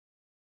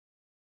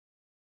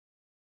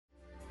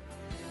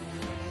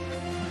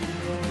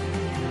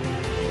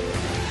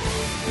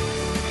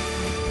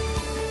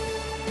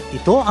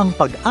Ito ang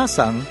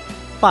Pag-asang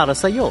para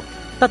sa iyo.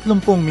 30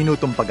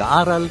 minutong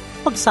pag-aaral,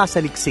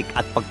 pagsasaliksik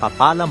at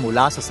pagpapala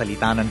mula sa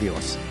salita ng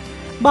Diyos.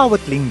 Bawat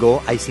linggo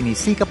ay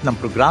sinisikap ng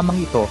programang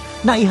ito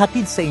na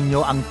ihatid sa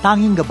inyo ang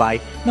tanging gabay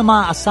na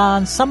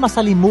maaasahan sa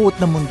masalimuot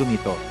na mundong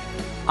ito,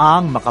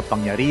 ang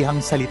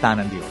makapangyarihang salita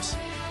ng Diyos.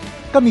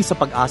 Kami sa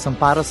Pag-asang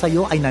para sa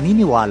iyo ay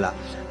naniniwala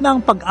na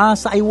ang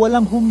pag-asa ay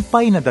walang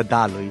humpay na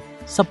dadaloy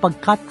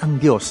sapagkat ang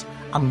Diyos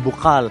ang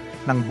bukal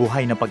ng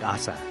buhay na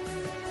pag-asa.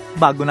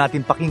 Bago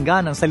natin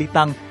pakinggan ang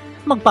salitang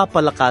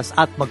magpapalakas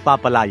at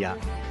magpapalaya,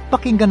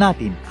 pakinggan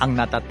natin ang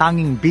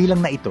natatanging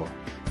bilang na ito.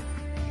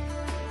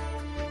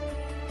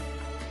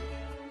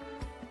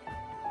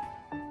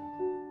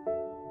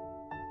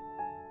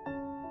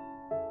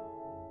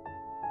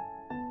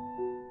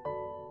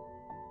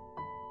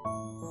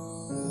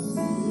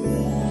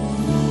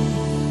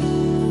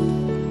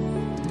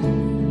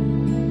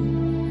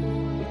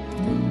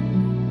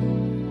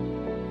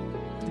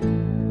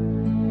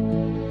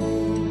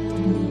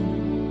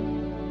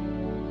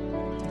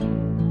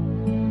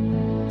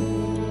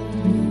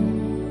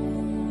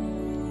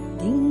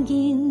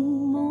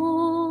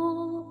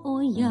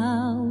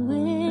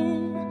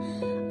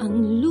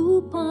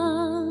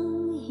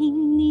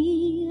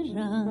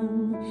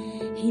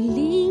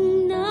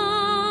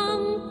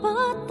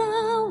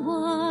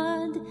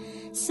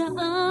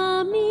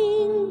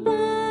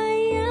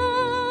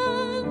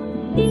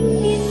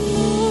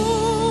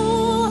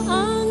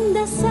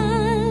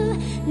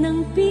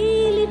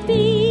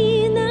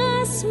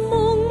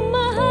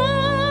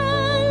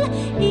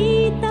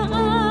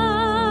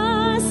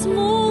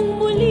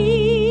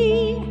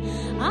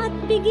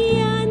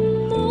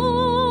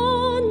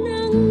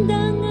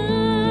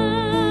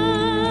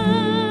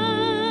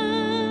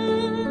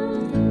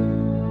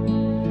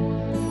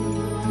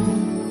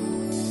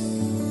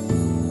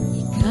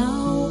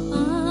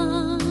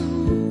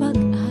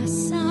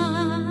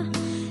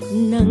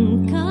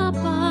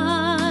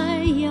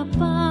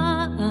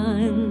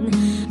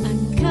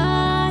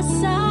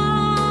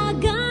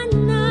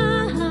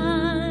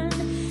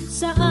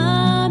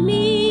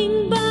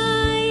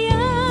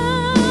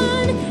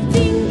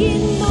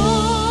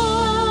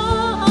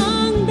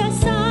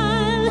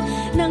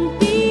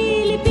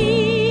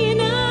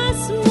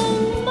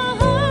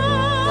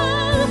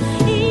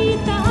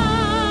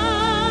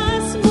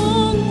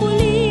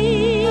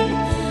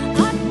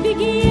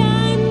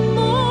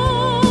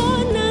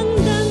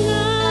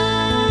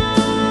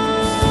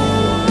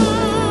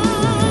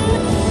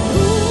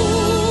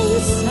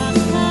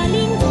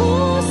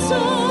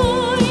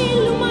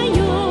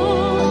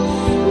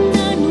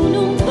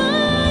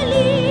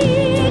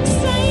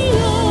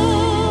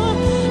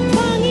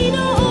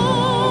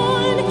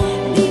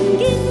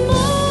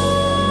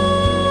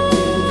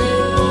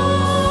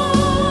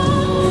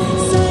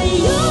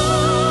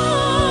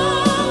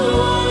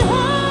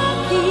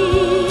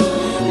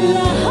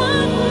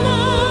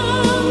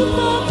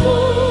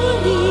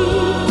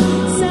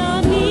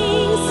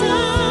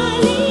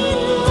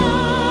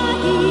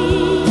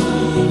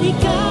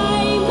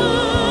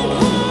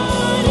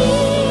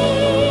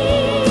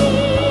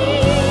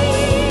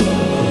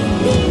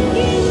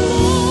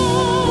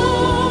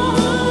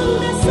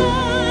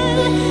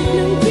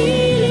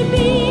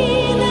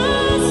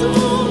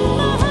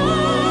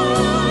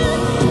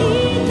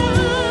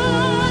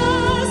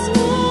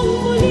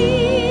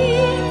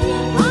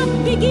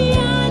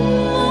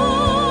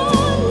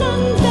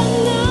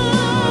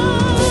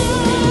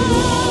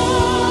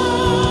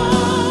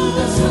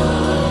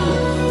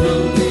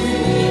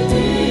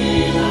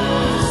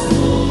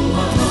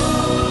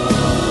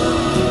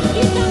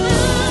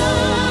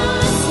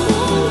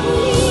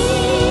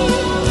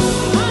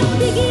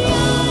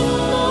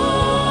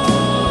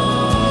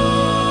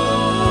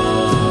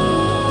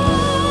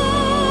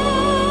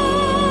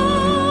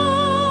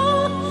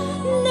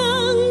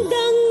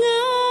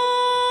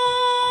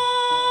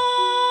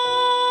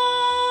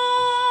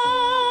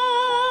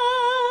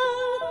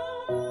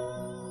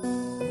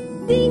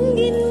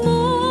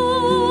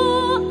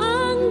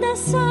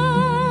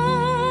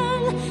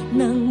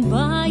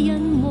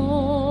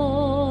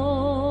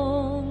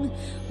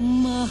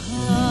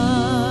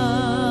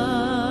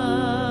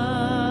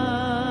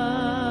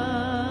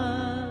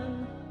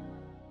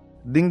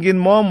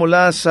 Dinggin mo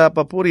mula sa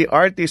Papuri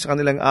Artist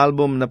kanilang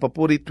album na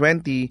Papuri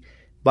 20,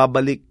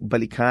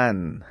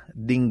 Babalik-Balikan.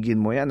 Dinggin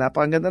mo yan.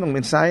 Napakaganda ng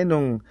mensahe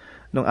nung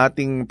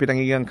ating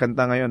pinangigang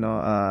kanta ngayon. No?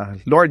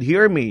 Lord,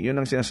 hear me.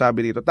 Yun ang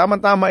sinasabi dito.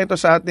 Tama-tama ito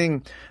sa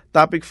ating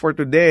topic for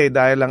today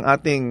dahil ang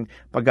ating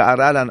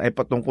pag-aaralan ay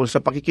patungkol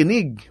sa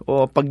pakikinig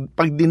o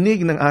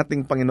pagdinig ng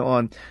ating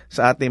Panginoon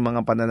sa ating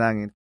mga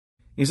panalangin.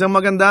 Isang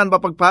magandang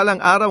papagpalang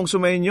araw ang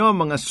sumainyo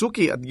mga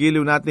suki at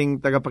giliw nating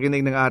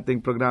tagapakinig ng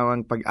ating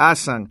programang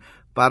Pag-asang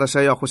para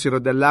sa iyo. Ako si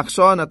Rodel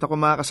Lacson at ako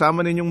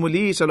makakasama ninyong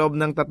muli sa loob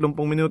ng 30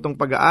 minutong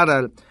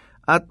pag-aaral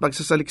at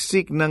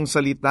pagsasaliksik ng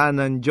salita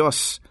ng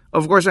Diyos.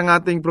 Of course, ang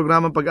ating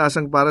programang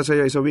Pag-asang para sa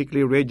iyo is a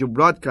weekly radio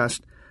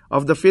broadcast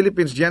of the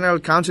Philippines General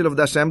Council of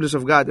the Assemblies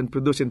of God and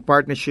produced in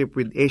partnership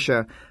with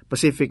Asia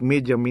Pacific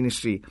Media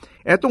Ministry.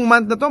 Etong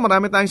month na to,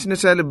 marami tayong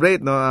sineselebrate.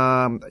 No?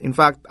 In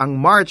fact,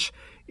 ang March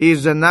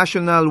is the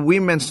National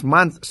Women's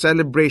Month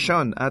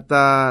celebration. At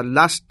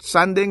last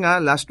Sunday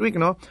last week,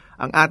 no,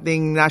 ang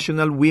ating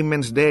National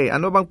Women's Day.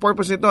 Ano bang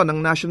purpose nito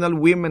ng National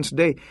Women's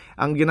Day?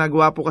 Ang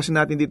ginagawa po kasi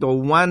natin dito,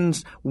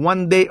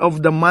 one day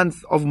of the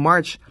month of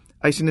March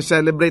ay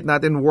sineselebrate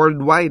natin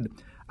worldwide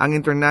ang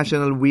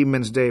International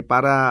Women's Day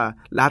para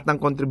lahat ng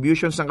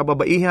contributions ng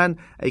kababaihan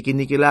ay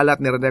kinikilala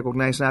at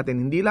nire-recognize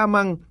natin. Hindi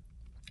lamang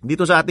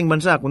dito sa ating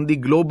bansa,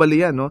 kundi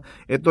globally yan. No?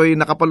 Ito ay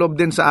nakapaloob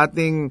din sa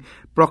ating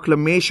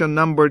Proclamation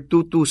number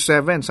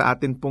 227 sa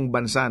ating pong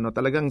bansa. No?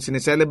 Talagang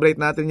sineselebrate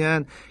natin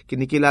yan,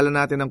 kinikilala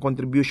natin ang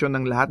contribution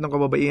ng lahat ng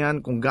kababaihan,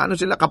 kung gaano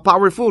sila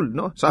ka-powerful.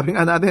 No? Sabi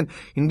nga natin,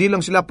 hindi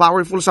lang sila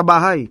powerful sa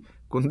bahay,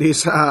 kundi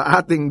sa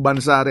ating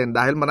bansa rin.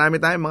 Dahil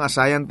marami tayong mga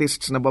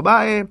scientists na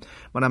babae,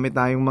 marami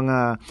tayong mga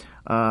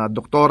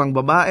doktorang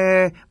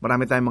babae,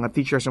 marami tayong mga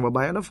teachers na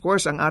babae, and of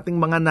course, ang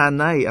ating mga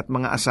nanay at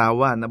mga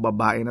asawa na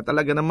babae na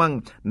talaga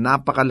namang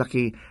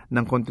napakalaki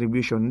ng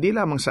contribution, hindi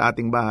lamang sa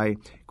ating bahay,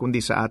 kundi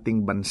sa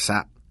ating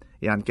bansa.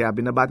 Yan, kaya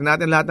binabati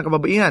natin lahat ng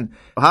kababaihan.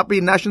 Happy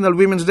National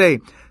Women's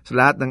Day sa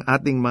lahat ng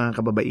ating mga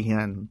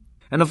kababaihan.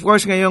 And of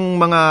course, ngayong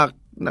mga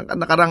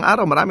nakarang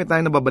araw, marami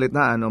tayong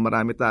nababalitaan, no?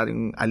 Marami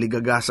tayong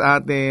aligaga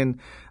sa atin.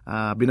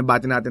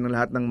 Binabati natin ang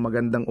lahat ng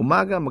magandang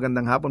umaga,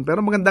 magandang hapon.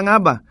 Pero maganda nga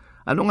ba?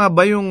 Ano nga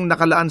ba yung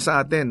nakalaan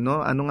sa atin?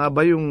 No? Ano nga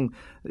ba yung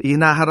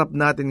hinaharap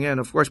natin ngayon?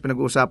 Of course,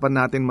 pinag-uusapan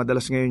natin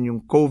madalas ngayon yung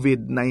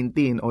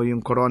COVID-19 o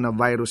yung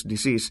coronavirus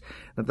disease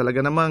na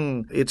talaga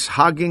namang it's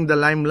hogging the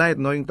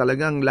limelight. No? Yung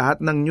talagang lahat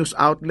ng news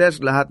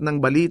outlets, lahat ng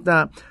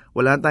balita,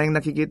 wala tayong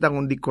nakikita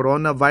kundi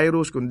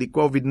coronavirus, kundi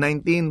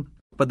COVID-19.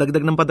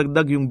 Padagdag ng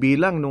padagdag yung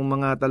bilang ng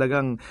mga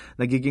talagang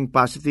nagiging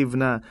positive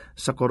na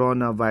sa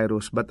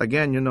coronavirus. But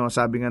again,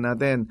 sabi nga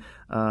natin,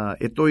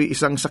 ito'y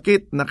isang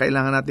sakit na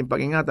kailangan natin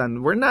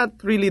pag-ingatan. We're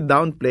not really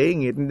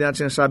downplaying it. Hindi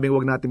natin sinasabing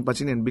huwag natin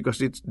pansinin because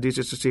this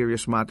is a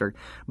serious matter.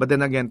 But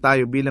then again,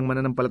 tayo bilang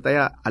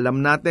mananampalataya,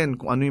 alam natin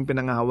kung ano yung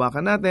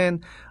pinanghahawakan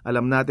natin,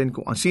 alam natin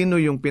kung sino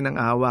yung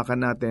pinanghahawakan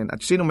natin,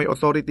 at sino may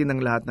authority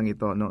ng lahat ng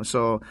ito. No?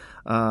 So,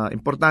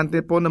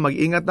 importante po na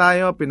mag-ingat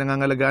tayo,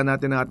 pinangangalagaan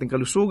natin ang ating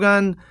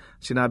kalusugan.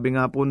 Sinabi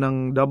nga po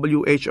ng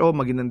WHO,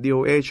 maging ng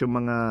DOH,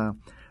 yung mga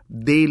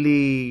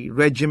daily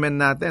regimen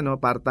natin,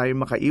 no, para tayo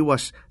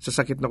makaiwas sa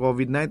sakit na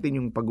COVID-19,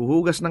 yung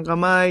paghuhugas ng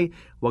kamay,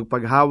 huwag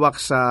paghawak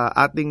sa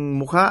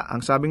ating mukha. Ang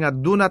sabi nga,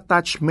 do not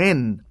touch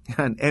men.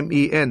 Yan,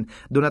 M-E-N.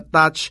 Do not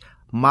touch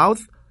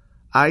mouth,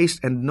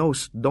 eyes, and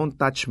nose. Don't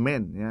touch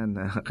men. Yan.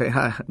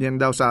 Kaya yan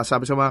daw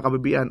sabi sa mga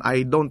kababian,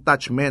 I don't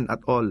touch men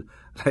at all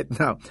right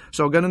now.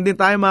 So, ganun din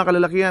tayo mga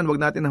kalalakihan.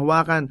 Huwag natin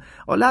hawakan.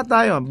 O lahat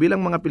tayo,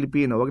 bilang mga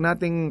Pilipino, huwag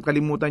nating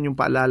kalimutan yung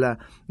paalala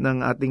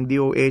ng ating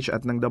DOH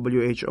at ng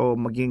WHO.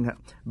 Maging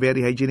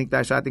very hygienic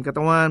tayo sa ating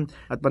katawan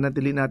at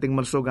panatili nating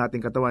malusog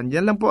ating katawan.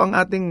 Yan lang po ang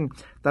ating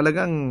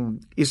talagang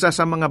isa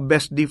sa mga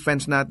best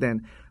defense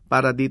natin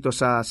para dito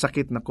sa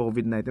sakit na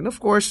COVID-19.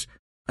 Of course,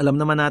 alam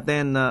naman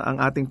natin na ang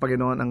ating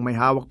Panginoon ang may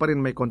hawak pa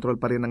rin, may control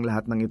pa rin ng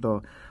lahat ng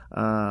ito.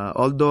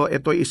 Although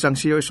ito ay isang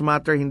serious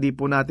matter, hindi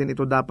po natin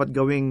ito dapat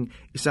gawing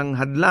isang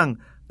hadlang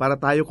para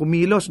tayo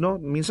kumilos, no?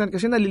 Minsan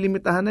kasi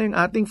nalilimitahan na yung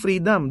ating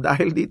freedom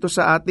dahil dito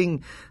sa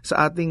ating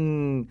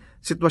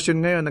sitwasyon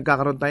ngayon,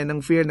 nagkakaroon tayo ng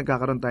fear,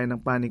 nagkakaroon tayo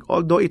ng panic.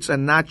 Although it's a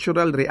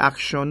natural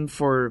reaction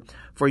for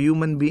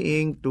human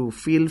being to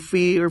feel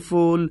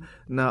fearful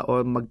na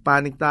o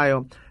magpanic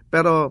tayo,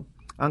 pero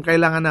ang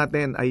kailangan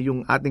natin ay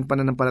yung ating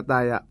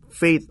pananampalataya,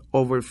 faith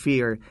over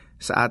fear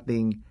sa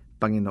ating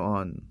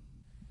Panginoon.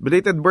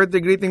 Belated birthday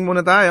greeting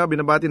muna tayo.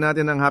 Binabati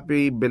natin ng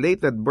happy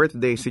belated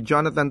birthday si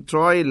Jonathan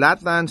Troy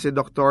Latan, si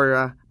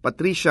Dr.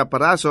 Patricia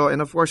Parazo,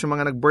 and of course, yung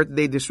mga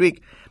nag-birthday this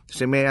week,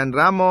 si Mayan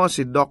Ramos,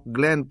 si Doc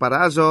Glenn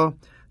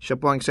Parazo, siya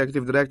po ang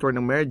Executive Director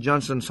ng Mary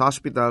Johnson's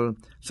Hospital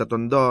sa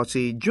Tondo,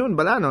 si June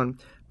Balanon,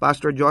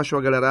 Pastor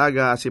Joshua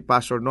Galaraga, si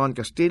Pastor Non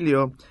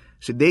Castillo,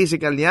 si Daisy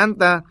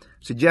Calianta,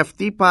 si Jeff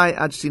Tipay,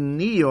 at si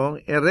Neo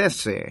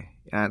Erese.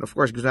 And of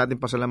course, gusto natin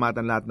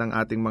pasalamatan lahat ng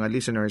ating mga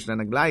listeners na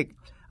nag-like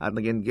at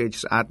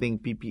nag-engage sa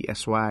ating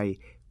PPSY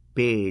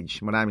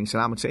page. Maraming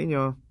salamat sa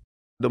inyo.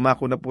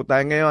 Dumako na po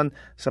tayo ngayon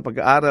sa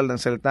pag-aaral ng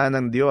salita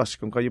ng Diyos.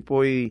 Kung kayo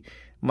po ay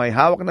may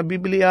hawak na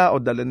Biblia o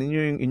dala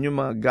ninyo yung inyong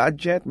mga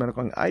gadget, meron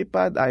kang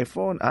iPad,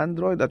 iPhone,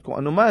 Android, at kung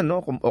ano man,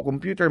 no, o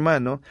computer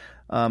man, no,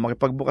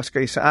 makipagbukas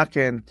kayo sa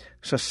akin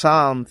sa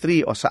Psalm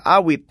 3 o sa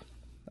Awit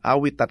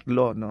 3,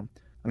 no.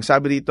 Ang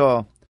sabi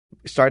dito,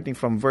 starting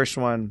from verse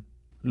 1,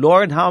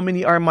 Lord, how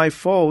many are my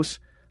foes?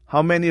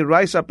 How many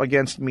rise up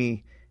against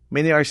me?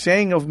 Many are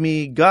saying of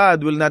me,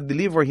 God will not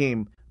deliver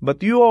him.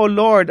 But you, O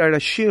Lord, are a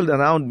shield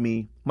around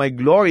me, my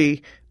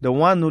glory, the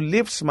one who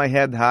lifts my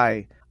head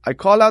high. I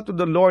call out to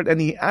the Lord,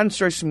 and he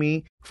answers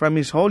me from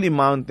his holy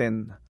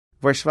mountain.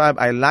 Verse 5,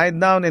 I lie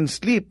down and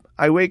sleep.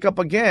 I wake up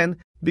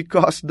again,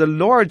 because the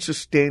Lord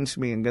sustains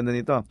me. Ang ganda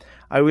nito.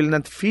 I will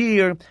not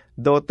fear,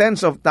 though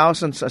tens of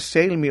thousands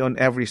assail me on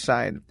every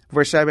side.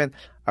 Verse 7,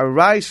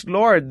 Arise,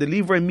 Lord,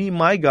 deliver me,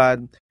 my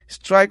God.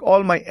 Strike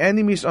all my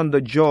enemies on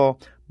the jaw,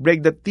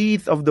 break the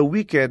teeth of the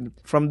wicked.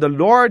 From the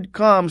Lord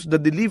comes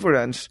the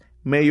deliverance.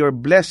 May your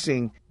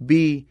blessing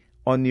be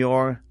on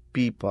your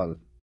people.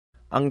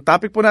 Ang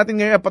topic po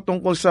natin ngayon ay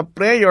patungkol sa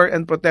prayer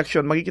and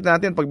protection. Makikita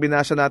natin pag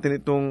binasa natin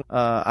itong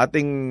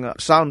ating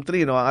Psalm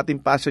 3, no, ang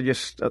ating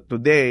passages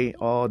today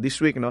o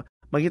this week, no,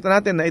 makikita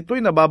natin na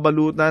ito'y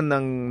nababalutan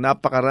ng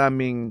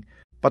napakaraming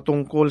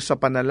patungkol sa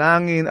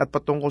panalangin at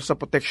patungkol sa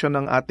protection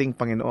ng ating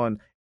Panginoon.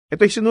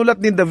 Ito'y sinulat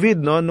ni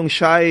David, no, nung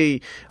siya ay,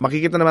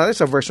 makikita naman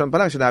natin sa verse 1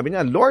 pa lang, sinabi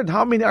niya, Lord,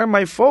 how many are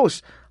my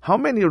foes? How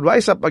many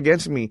rise up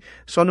against me?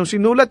 So, nung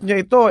sinulat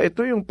niya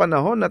ito yung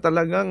panahon na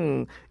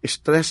talagang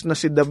stress na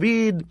si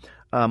David,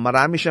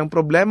 marami siyang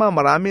problema,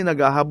 maraming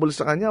naghahabol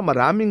sa kanya,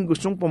 maraming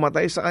gustong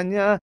pumatay sa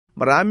kanya,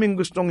 maraming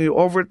gustong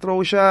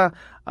i-overthrow siya,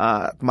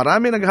 at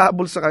maraming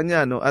naghahabol sa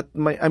kanya, no? At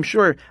I'm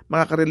sure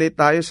makaka-relate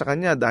tayo sa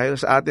kanya dahil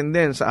sa atin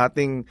din, sa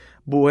ating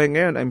buhay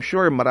ngayon. I'm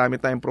sure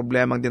marami tayong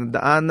problemang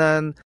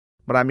dinadaanan,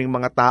 maraming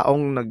mga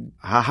taong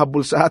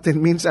naghahabol sa atin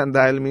minsan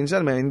dahil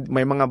minsan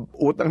may mga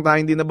utang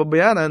tayong hindi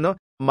nababayaran, no?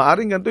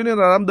 Maaring ganito yung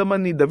nararamdaman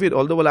ni David,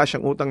 although wala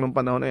siyang utang nung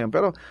panahon na yan.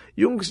 Pero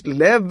yung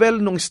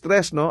level ng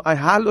stress, no, ay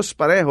halos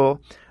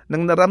pareho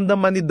ng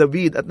naramdaman ni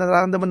David at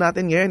nararamdaman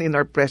natin ngayon in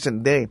our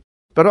present day.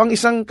 Pero ang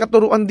isang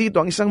katuruan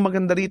dito, ang isang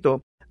maganda rito,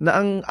 na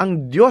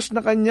ang Diyos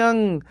na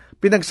kanyang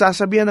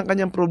pinagsasabihan ng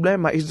kanyang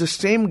problema is the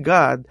same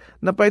God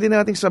na pwede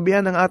nating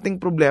sabihan ng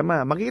ating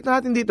problema. Makikita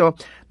natin dito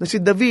na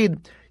si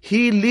David,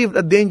 he lived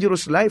a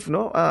dangerous life,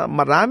 no?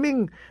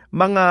 Maraming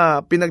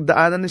mga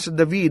pinagdaanan ni si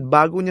David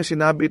bago niya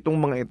sinabi itong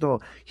mga ito.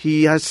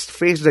 He has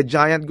faced the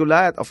giant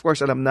Goliath. Of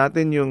course, alam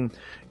natin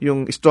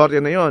yung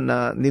istorya na yon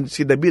na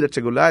si David at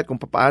si Goliath,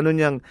 kung paano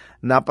niyang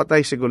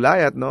napatay si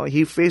Goliath, no?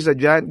 He faced the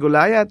giant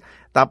Goliath,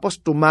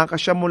 tapos tumakas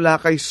siya mula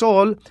kay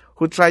Saul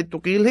who tried to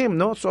kill him,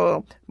 no?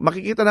 So,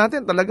 makikita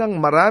natin talagang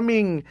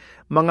maraming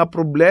mga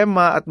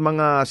problema at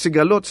mga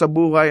sigalot sa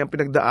buhay ang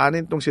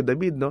pinagdaanin tong si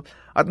David, no?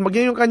 At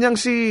maging yung kanyang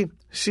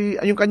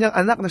yung kanyang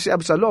anak na si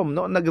Absalom,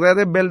 no,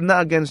 nagre-rebel na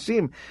against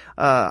him.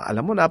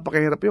 Alam mo,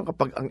 napakahirap yun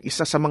kapag ang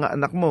isa sa mga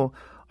anak mo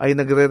ay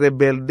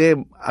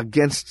nagre-rebelde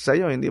against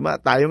sa'yo, hindi ba?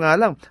 Tayo nga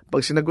lang, pag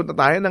sinagot na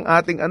tayo ng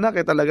ating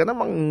anak, talaga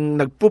namang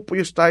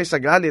nagpupuyos tayo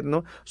sa galit,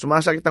 no?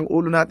 Sumasakit ang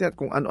ulo natin at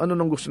kung ano-ano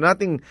nang gusto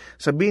nating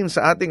sabihin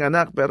sa ating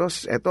anak. Pero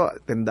eto,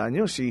 tandaan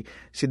nyo, si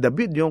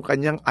David, yung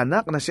kanyang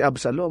anak na si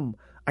Absalom,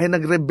 ay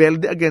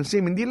nagrebelde against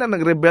him. Hindi lang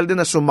nagrebelde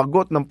na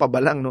sumagot ng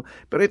pabalang, no?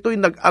 Pero ito'y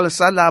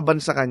nag-alsa laban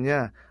sa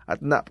kanya. At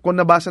kung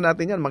nabasa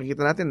natin yan,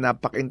 makikita natin,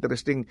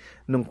 napaka-interesting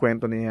nung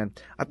kwento na yan.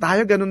 At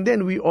tayo ganun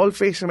din, we all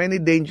face many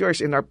dangers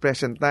in our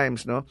present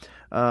times, no?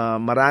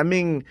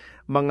 Maraming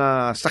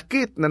mga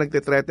sakit na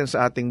nagtitreten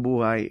sa ating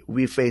buhay.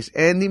 We face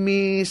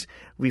enemies,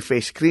 we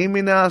face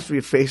criminals,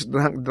 we face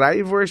drunk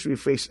drivers, we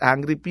face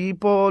angry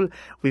people,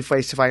 we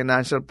face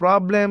financial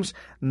problems.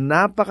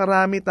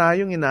 Napakarami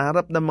tayong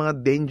inaharap ng mga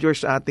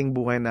dangers sa ating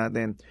buhay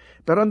natin.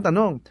 Pero ang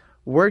tanong,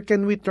 where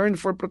can we turn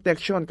for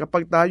protection?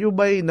 Kapag tayo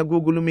ba'y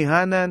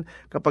nagugulumihanan,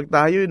 kapag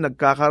tayo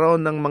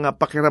nagkakaroon ng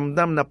mga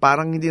pakiramdam na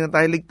parang hindi na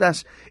tayo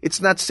ligtas, it's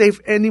not safe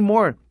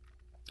anymore.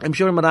 I'm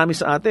sure marami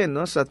sa atin,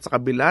 no, sa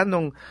kabila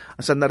nung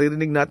sa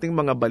naririnig nating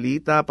mga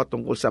balita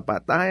patungkol sa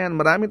patayan,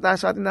 marami tayo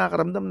sa atin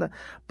nakakaramdam na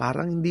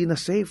parang hindi na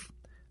safe.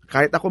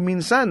 Kahit ako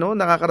minsan, no,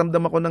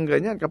 nakakaramdam ako ng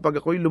ganyan kapag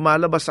ako'y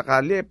lumalabas sa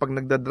kalye, pag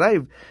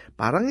nagda-drive,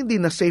 parang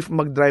hindi na safe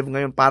mag-drive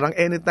ngayon. Parang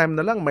anytime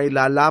na lang may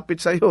lalapit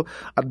sa'yo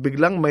at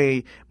biglang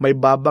may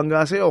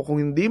babangga sa'yo.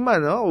 Kung hindi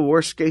man, no,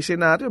 worst case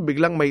scenario,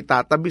 biglang may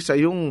tatabi sa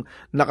yung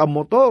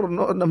nakamotor,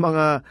 no, na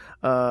mga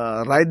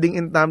riding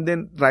in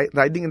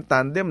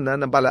tandem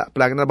na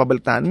palagi na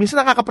nababalitaan.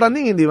 Minsan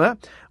nakakapraning, hindi ba?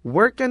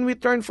 Where can we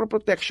turn for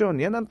protection?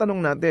 Yan ang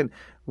tanong natin.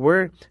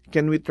 Where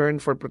can we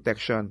turn for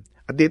protection?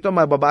 At dito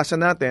mababasa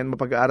natin,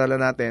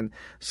 mapag-aaralan natin,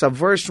 sa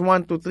verse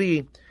 1 to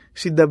 3,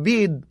 si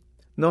David,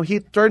 no,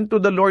 he turned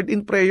to the Lord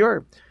in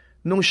prayer.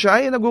 Nung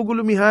siya ay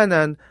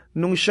nagugulumihanan,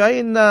 nung siya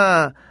ay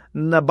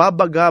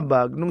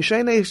nababagabag, nung siya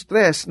ay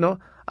na-stress,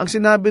 no, ang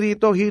sinabi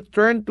rito, he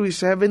turned to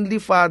his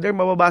heavenly Father.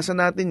 Mababasa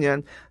natin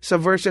yan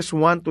sa verses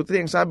 1 to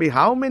 3. Ang sabi,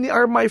 how many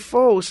are my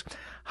foes?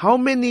 How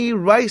many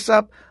rise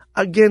up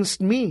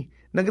against me?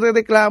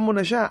 Nagrereklamo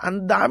na siya.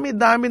 Ang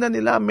dami-dami na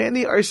nila.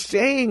 Many are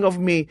saying of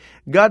me,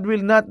 God will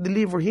not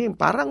deliver him.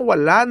 Parang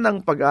wala ng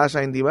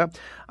pag-asa, hindi ba?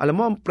 Alam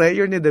mo, ang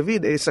prayer ni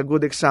David is a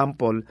good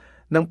example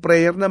ng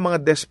prayer ng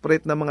mga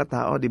desperate na mga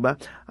tao, di ba?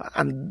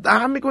 Ang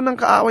dami ko ng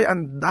kaaway,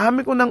 ang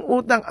dami ko ng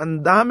utang,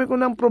 ang dami ko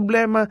ng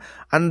problema,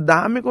 ang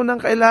dami ko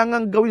ng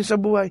kailangang gawin sa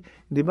buhay.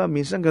 Di ba?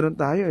 Minsan ganun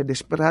tayo,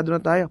 desperado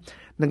na tayo.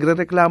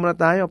 Nagrereklamo na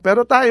tayo.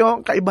 Pero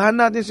tayo, kaibahan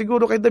natin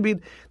siguro kay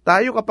David,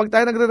 tayo kapag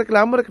tayo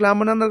nagrereklamo.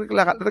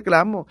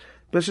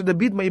 Pero si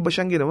David, may iba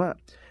siyang ginawa.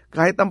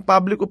 Kahit ang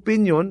public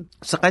opinion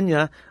sa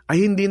kanya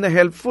ay hindi na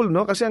helpful,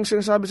 no? Kasi ang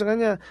sinasabi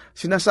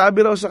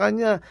raw sa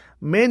kanya,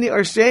 many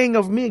are saying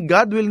of me,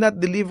 God will not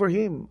deliver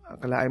him.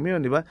 Akalain mo yun,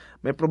 di ba?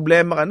 May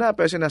problema ka na,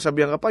 pero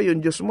sinasabihan ka pa,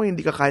 yung Diyos mo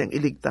hindi ka kayang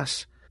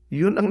iligtas.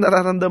 Yun ang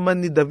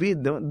nararamdaman ni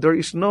David, no? There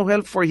is no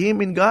help for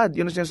him in God.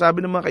 Yun ang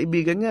sinasabi ng mga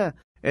kaibigan niya.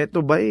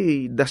 Eto ba,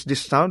 does this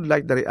sound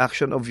like the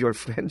reaction of your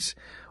friends,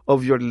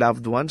 of your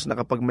loved ones, na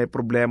kapag may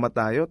problema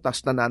tayo,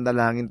 tas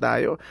nananalangin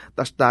tayo,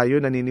 tas tayo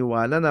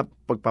naniniwala na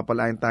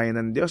pagpapalain tayo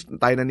ng Diyos,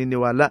 tayo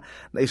naniniwala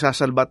na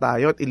isasalba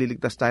tayo at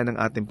ililigtas tayo ng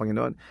ating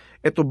Panginoon.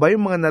 Eto ba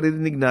yung mga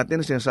naririnig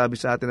natin na sinasabi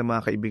sa atin ng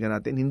mga kaibigan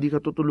natin, hindi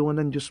ka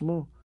tutulungan ng Diyos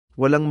mo.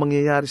 Walang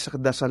mangyayari sa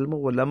dasal mo,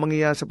 walang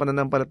mangyayari sa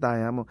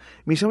pananampalataya mo.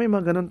 Minsan may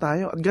mga ganun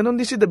tayo. At ganun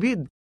din si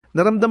David.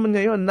 Naramdaman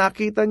niya yun,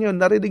 nakita niya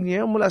yun, narinig niya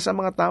yun mula sa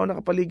mga tao na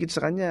kapaligid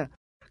sa kanya.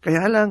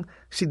 Kaya lang,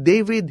 si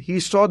David, he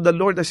saw the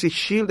Lord as his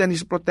shield and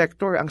his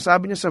protector. Ang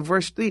sabi niya sa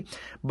verse 3,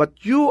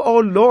 "But you,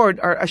 O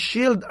Lord, are a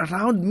shield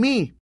around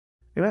me."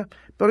 Diba?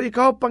 Pero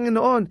ikaw,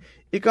 Panginoon,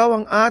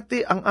 ikaw ang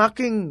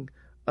aking,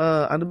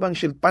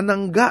 shield?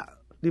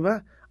 Panangga.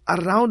 Diba?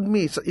 Around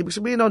me. So, ibig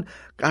sabihin nun,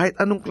 kahit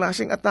anong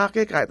klaseng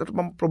atake, kahit anong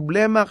pang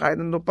problema, kahit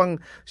anong pang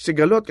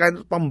sigalot, kahit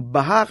anong pang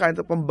baha, kahit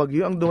anong pang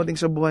bagyo ang dumating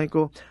sa buhay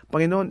ko,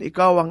 Panginoon,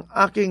 ikaw ang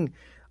aking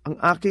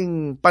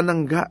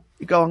panangga,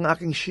 ikaw ang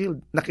aking shield.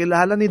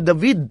 Nakilala ni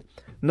David,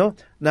 no,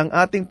 ng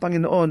ating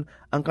Panginoon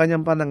ang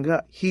kanyang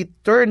panangga. He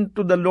turned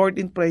to the Lord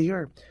in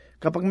prayer.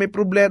 Kapag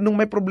nung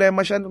may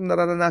problema siya, nung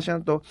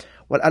nararanasan to,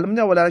 alam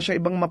niya, wala na siya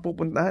ibang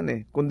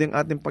mapupuntahan kundi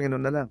ang ating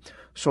Panginoon na lang.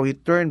 So he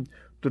turned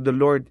to the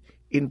Lord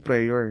in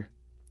prayer.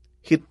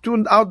 He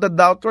tuned out the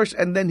doubters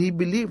and then he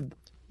believed.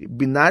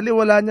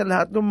 Binaliwala niya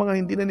lahat ng mga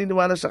hindi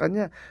naniniwala sa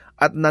kanya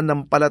at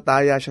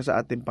nanampalataya siya sa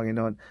ating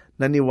Panginoon.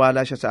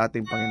 Naniwala siya sa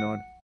ating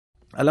Panginoon.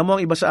 Alam mo,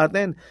 ang iba sa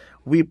atin,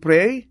 we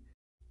pray,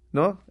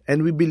 no?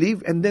 And we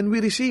believe, and then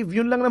we receive.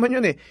 Yun lang naman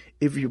yun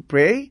If you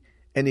pray,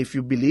 and if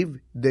you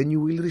believe, then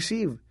you will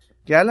receive.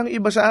 Kaya lang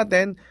iba sa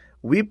atin,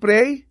 we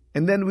pray,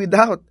 and then we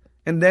doubt,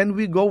 and then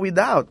we go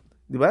without.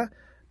 Di ba?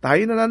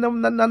 Tayo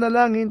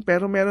nananalangin,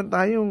 pero meron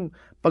tayong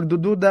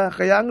pagdududa.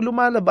 Kaya ang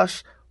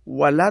lumalabas,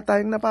 wala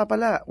tayong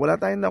napapala, wala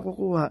tayong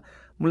nakukuha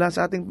mula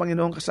sa ating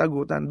Panginoong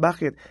kasagutan.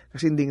 Bakit?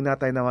 Kasi hindi na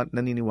tayo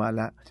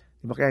naniniwala.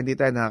 Diba? Kaya hindi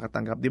tayo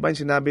nakakatanggap. Diba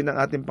yung sinabi ng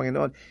ating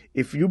Panginoon,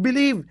 if you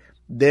believe,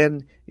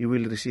 then you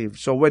will receive.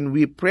 So when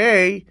we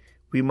pray,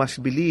 we must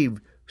believe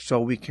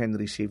so we can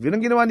receive. Yun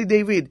ang ginawa ni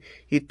David.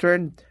 He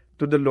turned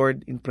to the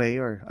Lord in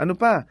prayer. Ano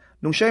pa?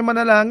 Nung siya'y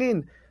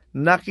manalangin,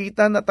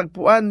 nakita na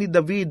tagpuan ni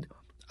David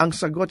ang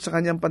sagot sa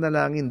kanyang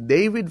panalangin.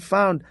 David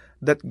found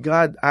that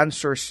God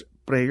answers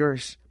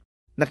prayers.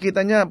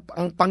 Nakita niya,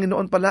 ang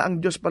Panginoon pala,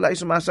 ang Diyos pala ay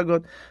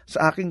sumasagot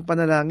sa aking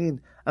panalangin.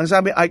 Ang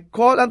sabi, I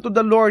call unto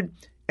the Lord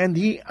and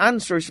He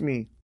answers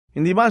me.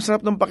 Hindi ba ang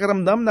sarap ng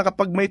pakiramdam na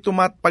kapag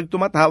pag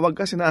tumatawag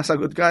ka,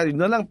 sinasagot ka? Yun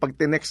na lang, pag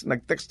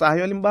nag-text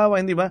tayo, halimbawa,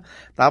 hindi ba?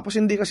 Tapos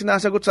hindi ka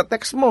sinasagot sa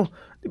text mo.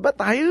 Di ba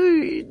tayo,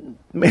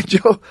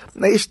 medyo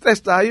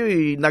na-stress tayo,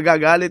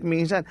 nagagalit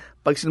minsan.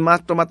 Pag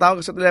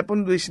tumatawag ka sa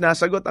telepono,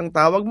 sinasagot ang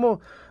tawag mo.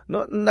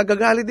 No,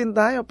 nagagalit din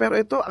tayo. Pero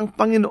ito, ang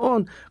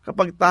Panginoon,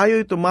 kapag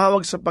tayo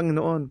tumawag sa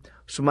Panginoon,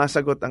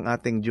 sumasagot ang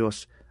ating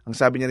Diyos. Ang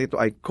sabi niya rito,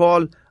 I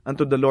call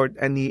unto the Lord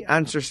and He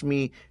answers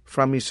me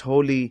from His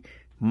holy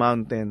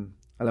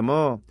mountain. Alam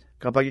mo,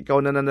 kapag ikaw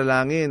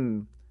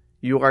nananalangin,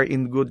 you are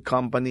in good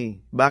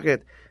company.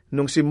 Bakit?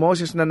 Nung si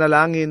Moses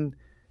nanalangin,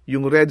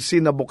 yung Red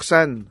Sea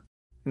nabuksan.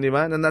 Hindi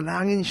ba?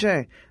 Nanalangin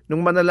siya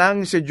Nung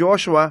manalangin si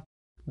Joshua,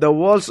 the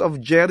walls of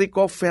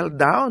Jericho fell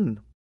down.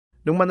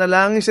 Nung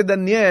manalangin si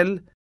Daniel,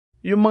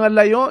 yung mga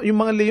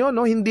leon,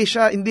 no, hindi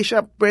siya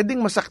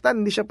pwedeng masaktan,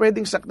 hindi siya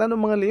pwedeng saktan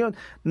ng mga leon.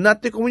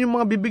 Natikom yung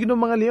mga bibig ng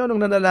mga leon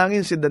nung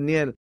nanalangin si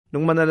Daniel.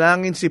 Nung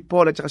manalangin si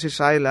Paul at saka si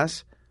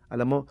Silas,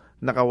 alam mo,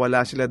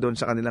 nakawala sila doon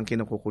sa kanilang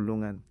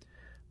kinukukulungan.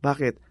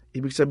 Bakit?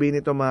 Ibig sabihin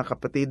nito, mga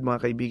kapatid,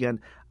 mga kaibigan,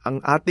 ang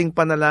ating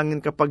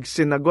panalangin kapag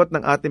sinagot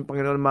ng ating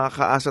Panginoon,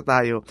 makakaasa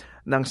tayo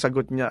na ang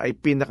sagot niya ay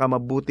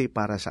pinakamabuti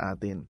para sa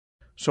atin.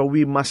 So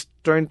we must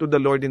turn to the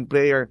Lord in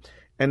prayer,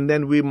 and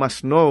then we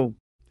must know,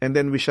 and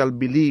then we shall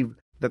believe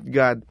that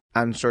God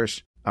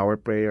answers our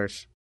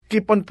prayers.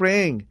 Keep on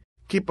praying.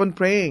 Keep on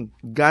praying.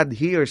 God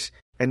hears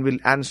and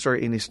will answer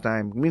in His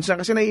time. Minsan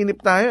kasi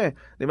naiinip tayo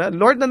Di ba?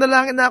 Lord,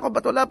 nanalangin na ako,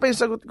 ba't wala pa yung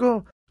sagot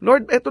ko?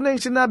 Lord, eto na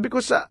yung sinabi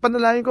ko sa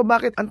panalangin ko.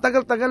 Bakit? Ang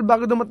tagal-tagal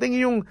bago dumating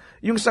yung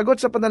sagot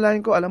sa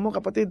panalangin ko. Alam mo,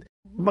 kapatid,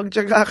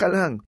 magtiyaga ka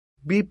lang.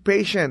 Be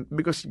patient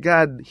because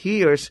God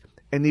hears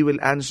and He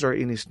will answer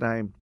in His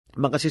time.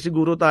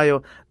 Makasisiguro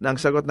tayo na ang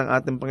sagot ng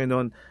ating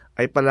Panginoon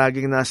ay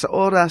palaging nasa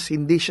oras,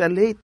 hindi siya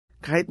late.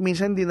 Kahit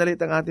minsan hindi na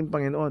late ang ating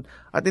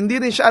Panginoon. At hindi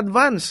rin siya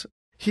advance.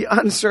 He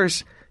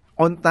answers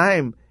on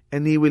time.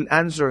 And He will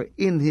answer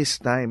in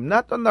His time.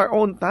 Not on our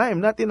own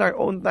time, not in our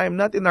own time,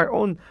 not in our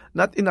own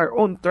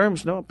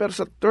terms, no? Pero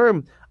sa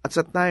term at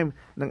sa time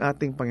ng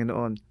ating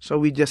Panginoon.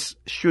 So we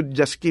should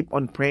keep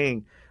on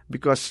praying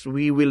because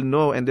we will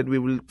know and then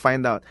we will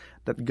find out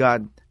that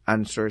God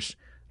answers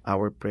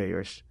our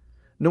prayers.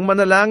 Nung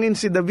manalangin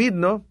si David,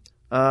 no?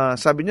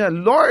 Sabi niya,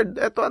 Lord,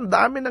 eto ang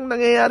dami nang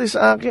nangyayari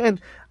sa akin.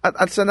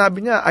 At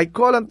sanabi niya, I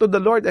call unto the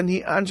Lord and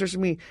He answers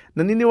me.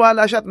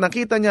 Naniniwala siya at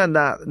nakita niya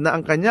na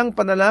ang kanyang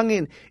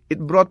panalangin,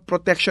 it brought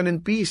protection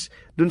and peace.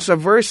 Dun sa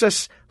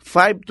verses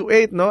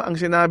 5-8, no, ang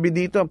sinabi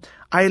dito,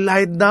 I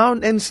lie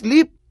down and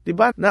sleep.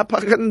 Diba?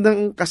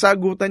 Napakagandang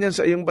kasagutan yan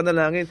sa iyong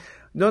panalangin.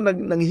 No,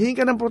 nanghihingi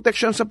ka ng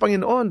protection sa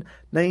Panginoon,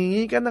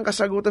 nanghihingi ka ng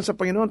kasagutan sa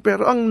Panginoon,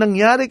 pero ang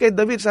nangyari kay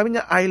David, sabi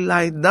niya, I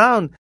lie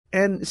down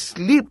and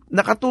sleep.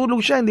 Nakatulog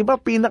siya, hindi ba?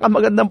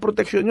 Pinakamagandang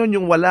protection yun,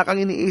 yung wala kang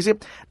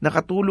iniisip,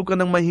 nakatulog ka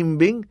ng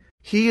mahimbing.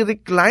 He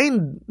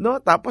reclined, no?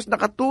 Tapos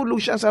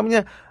nakatulog siya, sabi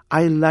niya,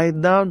 I lie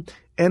down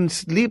and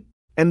sleep,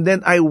 and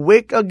then I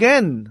wake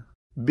again,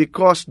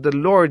 because the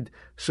Lord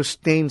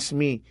sustains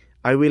me.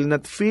 I will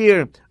not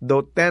fear,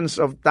 though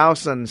tens of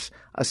thousands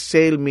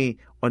assail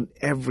me on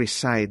every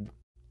side.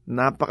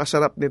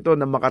 Napakasarap nito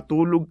na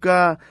makatulog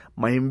ka,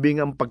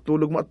 mahimbing ang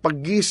pagtulog mo at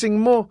paggising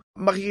mo.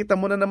 Makikita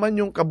mo na naman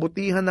yung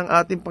kabutihan ng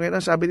ating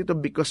Panginoon. Sabi dito,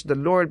 because the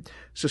Lord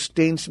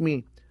sustains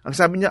me. Ang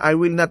sabi niya, I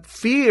will not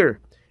fear.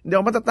 Hindi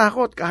ako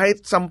matatakot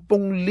kahit 10,000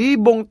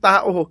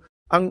 tao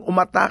ang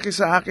umatake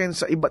sa akin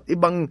sa iba't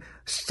ibang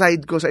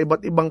side ko, sa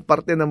iba't ibang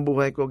parte ng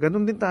buhay ko.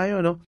 Ganon din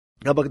tayo, no?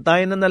 Kapag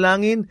tayo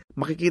nanalangin,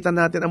 makikita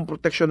natin ang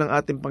proteksyon ng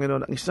ating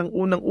Panginoon. Ang isang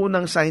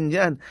unang-unang sign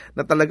diyan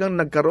na talagang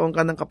nagkaroon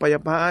ka ng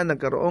kapayapaan,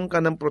 nagkaroon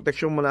ka ng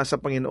proteksyon mula sa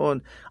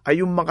Panginoon,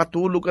 ay yung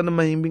makatulog ka ng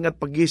mahimbing at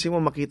pagising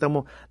mo, makita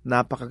mo,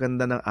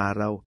 napakaganda ng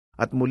araw.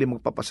 At muli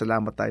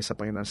magpapasalamat tayo sa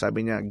Panginoon.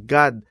 Sabi niya,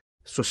 God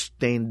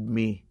sustained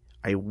me.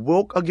 I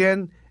woke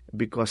again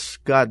because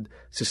God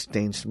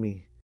sustains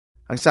me.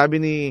 Ang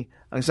sabi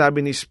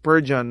ni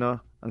Spurgeon,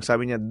 no? Ang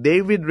sabi niya,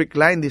 David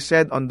reclined his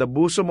head on the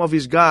bosom of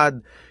his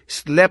God,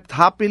 slept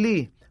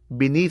happily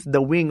beneath the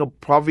wing of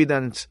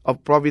providence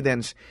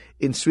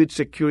in sweet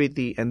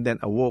security, and then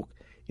awoke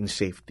in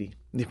safety.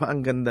 Di ba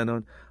ang ganda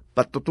nun?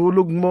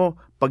 Patutulog mo,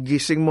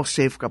 paggising mo,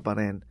 safe ka pa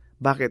rin.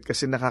 Bakit?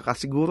 Kasi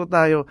nakakasiguro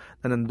tayo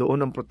na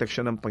nandoon ang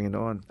proteksyon ng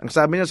Panginoon. Ang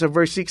sabi niya sa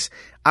verse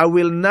 6, I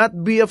will not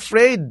be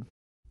afraid.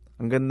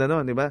 Ang ganda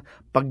nun, di ba?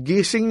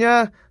 Paggising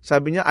niya,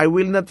 sabi niya, I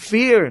will not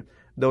fear,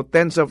 though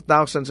tens of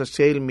thousands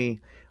assail me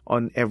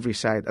on every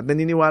side. At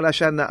naniniwala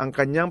siya na ang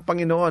kanyang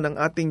Panginoon, ang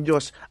ating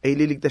Diyos, ay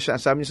liligtas siya.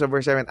 Sabi niya sa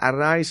verse 7,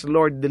 Arise,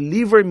 Lord,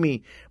 deliver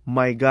me,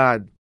 my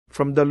God.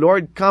 From the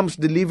Lord comes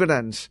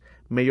deliverance.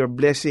 May your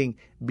blessing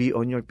be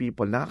on your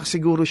people.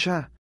 Nakakasiguro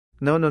siya.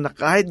 No, na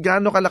kahit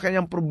gaano kalaki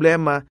niyang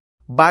problema,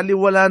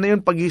 baliwala na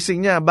yun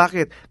pagising niya.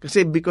 Bakit?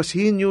 Kasi because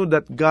he knew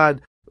that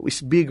God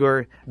is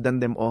bigger than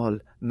them all.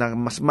 Na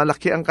mas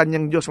malaki ang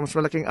kanyang Diyos, mas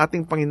malaki ang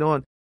ating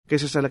Panginoon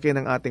kaysa sa laki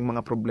ng ating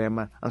mga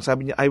problema. Ang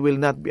sabi niya, I will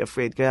not be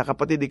afraid. Kaya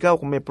kapatid, ikaw,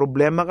 kung may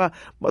problema ka,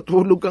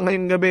 matulog ka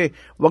ngayong gabi,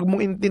 huwag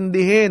mong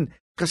intindihin.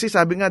 Kasi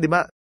sabi nga, di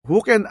ba,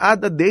 who can add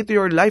a day to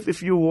your life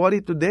if you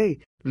worry today?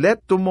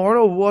 Let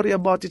tomorrow worry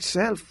about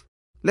itself.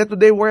 Let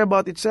today worry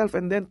about itself,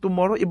 and then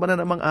tomorrow, iba na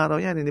namang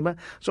araw yan, di ba?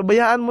 So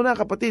bayaan mo na,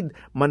 kapatid,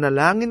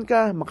 manalangin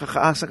ka,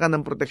 makakaasa ka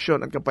ng proteksyon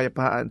at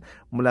kapayapaan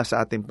mula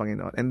sa ating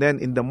Panginoon. And then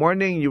in the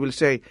morning, you will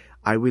say,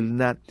 I will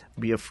not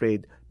be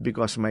afraid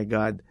because my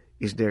God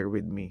is there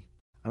with me.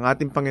 Ang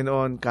ating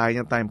Panginoon,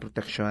 kaya niya tayong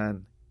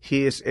proteksyonan.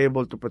 He is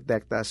able to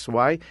protect us.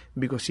 Why?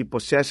 Because He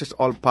possesses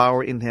all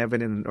power in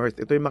heaven and on earth.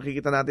 Ito yung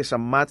makikita natin sa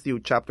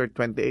Matthew chapter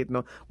 28,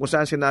 no? Kung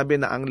saan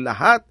sinabi na ang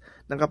lahat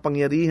ng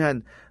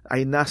kapangyarihan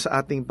ay nasa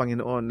ating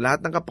Panginoon.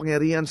 Lahat ng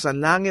kapangyarihan sa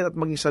langit at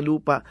maging sa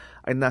lupa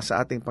ay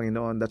nasa ating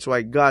Panginoon. That's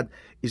why God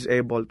is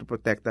able to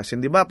protect us.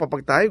 Hindi ba,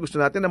 kapag tayo gusto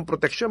natin ng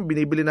protection,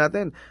 binibili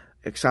natin.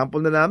 Example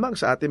na lamang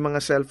sa ating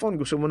mga cellphone.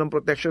 Gusto mo ng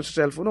protection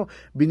sa cellphone mo,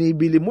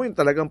 binibili mo yung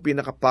talagang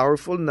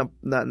pinaka-powerful na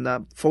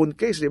phone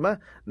case, di ba?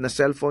 Na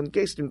cellphone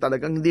case, yung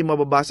talagang hindi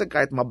mababasag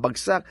kahit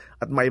mabagsak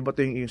at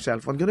maibato yung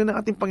cellphone. Ganun ang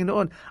ating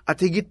Panginoon.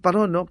 At higit pa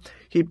ron, no?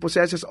 He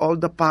possesses all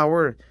the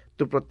power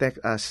to protect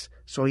us.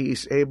 So He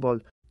is able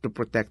to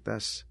protect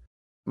us.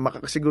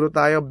 Makakasiguro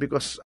tayo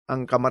because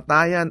ang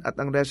kamatayan at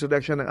ang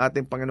resurrection ng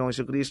ating Panginoong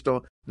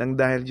Jesucristo, nang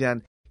dahil diyan,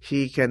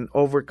 He can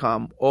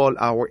overcome all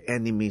our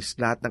enemies.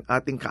 Lahat ng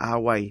ating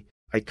kaaway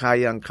ay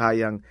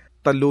kayang-kayang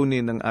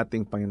talunin ng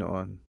ating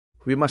Panginoon.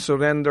 We must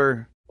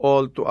surrender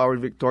all to our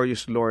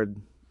victorious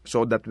Lord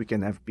so that we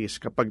can have peace.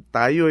 Kapag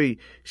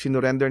tayo'y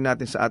sinurrender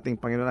natin sa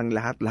ating Panginoon ang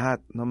lahat-lahat,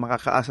 no,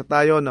 makakaasa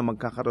tayo na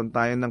magkakaroon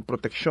tayo ng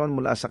proteksyon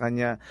mula sa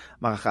Kanya,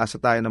 makakaasa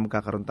tayo na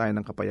magkakaroon tayo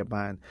ng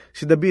kapayapaan.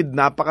 Si David,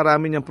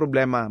 napakarami niyang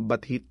problema,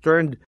 but he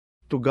turned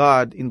to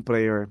God in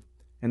prayer.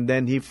 And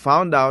then he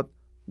found out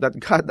that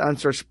God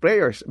answers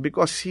prayers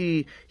because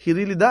He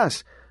really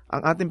does.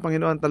 Ang ating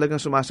Panginoon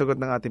talagang sumasagot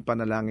ng ating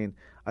panalangin.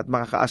 At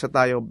makakaasa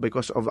tayo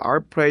because of our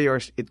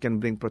prayers, it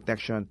can bring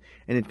protection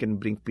and it can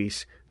bring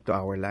peace to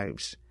our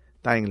lives.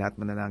 Tayong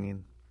lahat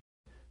manalangin.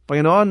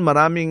 Panginoon,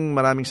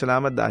 maraming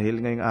salamat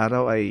dahil ngayong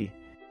araw ay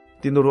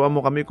tinuruan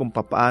mo kami kung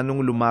paanong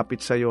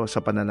lumapit sa iyo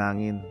sa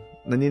panalangin.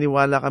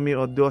 Naniniwala kami,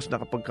 O Diyos,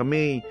 na kapag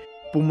kami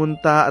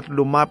pumunta at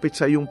lumapit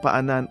sa iyong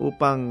paanan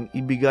upang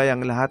ibigay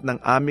ang lahat ng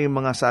aming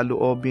mga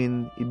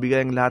saloobin,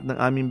 ibigay ang lahat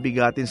ng aming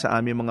bigatin sa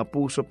aming mga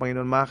puso,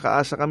 Panginoon.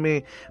 Makakaasa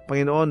kami,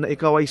 Panginoon, na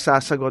Ikaw ay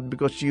sasagot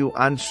because you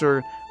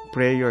answer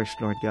prayers,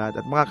 Lord God.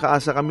 At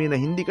makakaasa kami na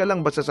hindi ka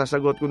lang basta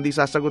sasagot, kundi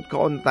sasagot ka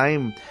on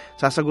time.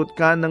 Sasagot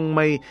ka ng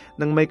may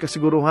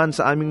kasiguruhan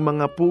sa aming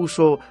mga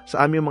puso,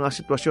 sa aming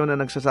mga sitwasyon na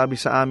nagsasabi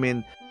sa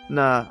amin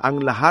na ang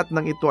lahat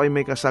ng ito ay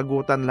may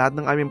kasagutan, lahat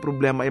ng aming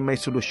problema ay may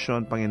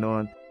solusyon,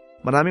 Panginoon.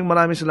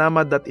 Maraming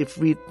salamat that if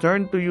we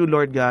turn to you,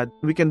 Lord God,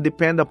 we can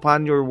depend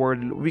upon your word.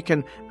 We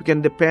can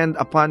depend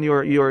upon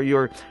your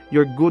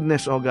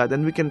goodness, oh God,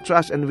 and we can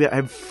trust and we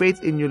have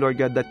faith in you, Lord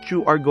God, that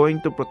you are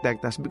going to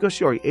protect us because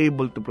you are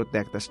able to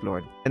protect us,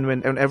 Lord. And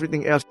when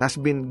everything else has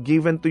been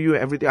given to you,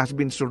 everything has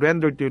been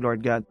surrendered to you,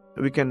 Lord God,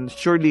 we can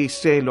surely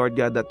say, Lord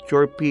God, that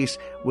your peace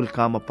will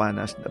come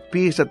upon us, the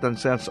peace that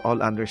transcends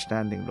all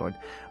understanding, Lord.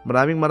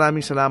 Maraming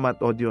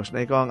salamat, O Diyos,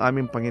 na Ikaw ang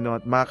aming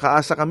Panginoon at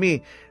makakaasa kami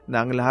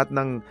na ang lahat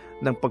ng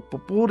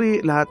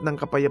pagpupuri, lahat ng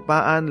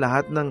kapayapaan,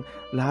 lahat ng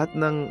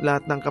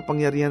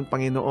kapangyarihan,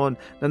 Panginoon,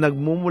 na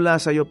nagmumula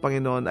sa iyo,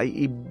 Panginoon,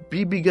 ay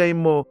ibibigay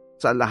mo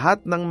sa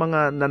lahat ng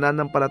mga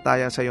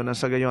nananampalataya sa iyo na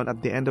sa gayon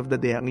at the end of the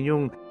day, ang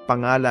iyong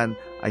pangalan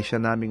ay siya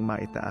naming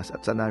maitaas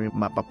at sa naming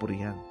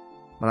mapapurihan.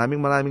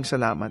 Maraming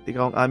salamat.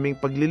 Ikaw ang aming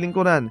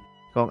paglilingkuran,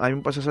 Ikaw ang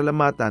aming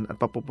pasasalamatan at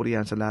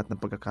papupurihan sa lahat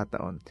ng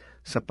pagkakataon.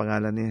 Sa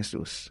pangalan ni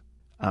Jesus.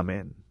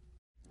 Amen.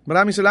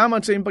 Maraming salamat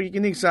sa iyong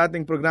pagkikinig sa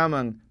ating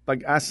programang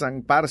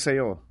Pag-asang para sa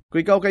iyo.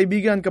 Kung ikaw,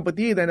 kaibigan,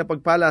 kapatid, ay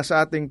napagpala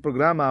sa ating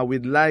programa,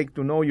 we'd like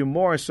to know you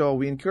more. So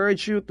we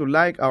encourage you to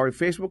like our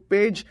Facebook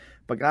page,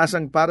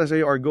 Pag-asang para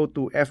sa iyo, or go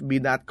to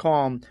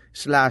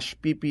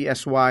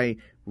fb.com/ppsy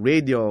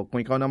radio. Kung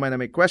ikaw naman na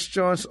may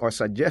questions or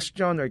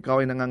suggestion or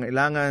ikaw ay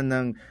nangangailangan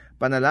ng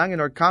panalangin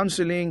or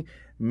counseling,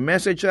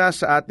 message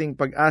us sa ating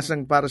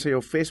Pag-asang para sa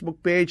iyo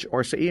Facebook page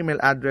or sa email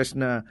address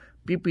na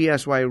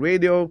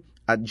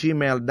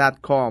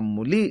ppsyradio@gmail.com.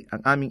 Muli,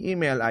 ang aming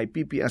email ay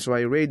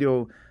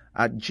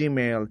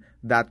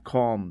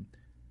ppsyradio@gmail.com.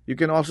 You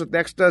can also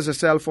text us sa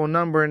cellphone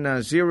number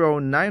na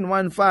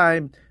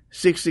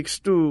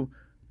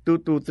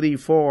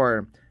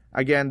 0915-662-2234.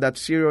 Again,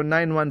 that's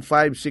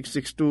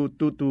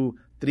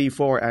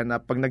 0915-662-2234. And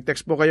pag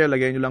nag-text po kayo,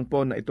 lagay nyo lang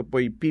po na ito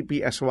po'y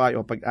PPSY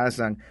o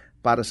Pag-asang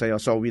para sa iyo.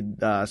 So we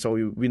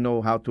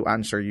know how to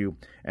answer you.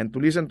 And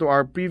to listen to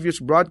our previous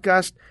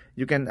broadcast,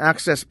 you can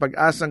access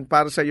Pag-asang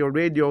para sa iyo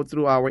radio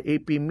through our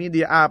AP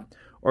Media app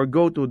or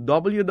go to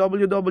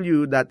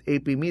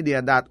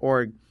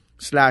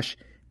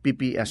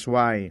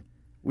www.apmedia.org/ppsy.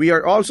 We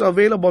are also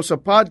available sa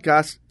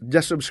podcast.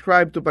 Just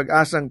subscribe to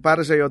Pag-asang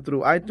para sa iyo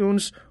through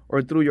iTunes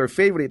or through your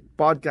favorite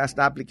podcast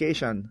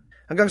application.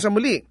 Hanggang sa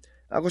muli,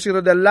 ako si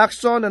Rodel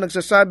Lacson na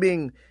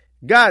nagsasabing,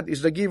 God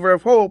is the giver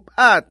of hope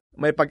at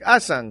may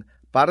pag-asang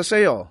para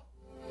sa iyo.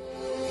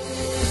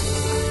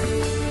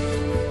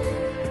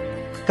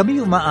 Kami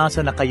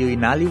umaasa na kayo'y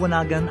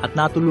naliwanagan at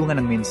natulungan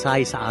ng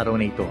mensahe sa araw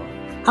na ito.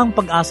 Ang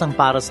Pag-asang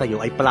para sa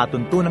iyo ay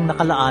palatuntunang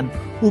nakalaan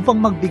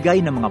upang magbigay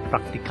ng mga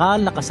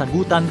praktikal na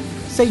kasagutan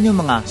sa inyong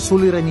mga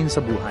suliranin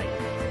sa buhay.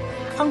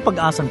 Ang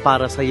Pag-asang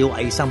para sa iyo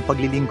ay isang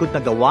paglilingkod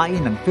na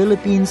gawain ng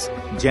Philippines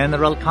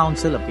General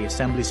Council of the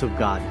Assemblies of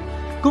God.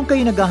 Kung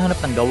kayo naghahanap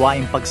ng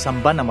gawaing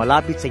pagsamba na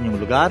malapit sa inyong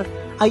lugar,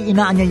 ay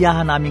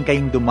inaanyayahan namin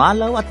kayong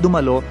dumalaw at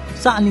dumalo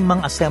sa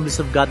anumang Assemblies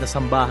of God na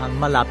sambahang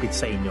malapit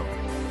sa inyo.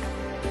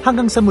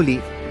 Hanggang sa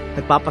muli,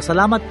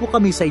 nagpapasalamat po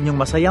kami sa inyong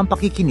masayang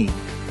pakikinig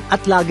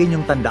at lagi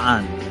niyong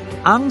tandaan,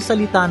 ang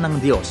salita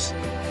ng Diyos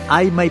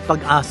ay may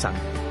pag-asang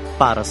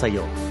para sa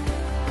iyo.